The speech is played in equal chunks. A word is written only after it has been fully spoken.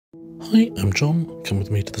Hi, I'm John. Come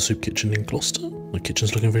with me to the soup kitchen in Gloucester. The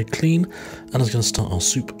kitchen's looking very clean, and I'm going to start our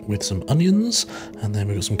soup with some onions, and then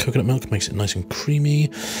we've got some coconut milk, makes it nice and creamy.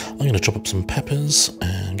 I'm going to chop up some peppers,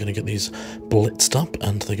 and I'm going to get these blitzed up,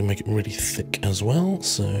 and they can make it really thick as well.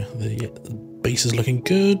 So the base is looking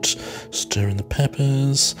good. Stir in the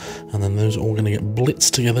peppers, and then those are all going to get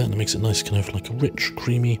blitzed together, and it makes it nice, kind of like a rich,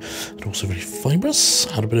 creamy, and also very fibrous.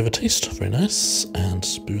 Had a bit of a taste, very nice. And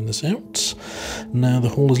spoon this out. Now the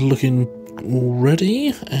whole is looking all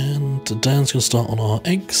ready, and Dan's going to start on our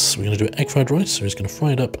eggs. We're going to do egg fried rice, so he's going to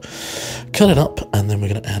fry it up, cut it up, and then we're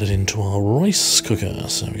going to add it into our rice cooker.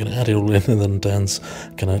 So we're going to add it all in, and then Dan's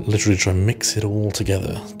going to literally try and mix it all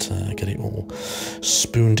together to get it all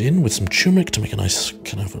spooned in with some turmeric to make a nice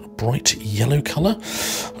kind of bright yellow colour.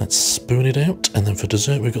 Let's spoon it out, and then for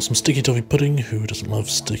dessert we've got some sticky toffee pudding. Who doesn't love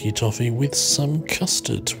sticky toffee, with some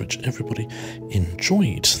custard, which everybody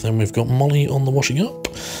enjoyed. Then we've got Molly on the washing up,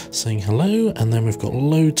 saying hello. And then we've got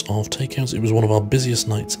loads of takeouts. It was one of our busiest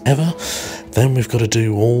nights ever. Then we've got to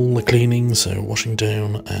do all the cleaning, so washing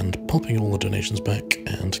down and popping all the donations back,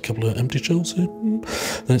 and a couple of empty shelves here.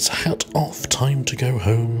 Then it's hat off, time to go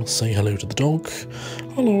home, say hello to the dog,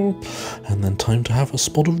 hello, and then time to have a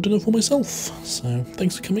spot of dinner for myself. So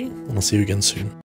thanks for coming, and I'll see you again soon.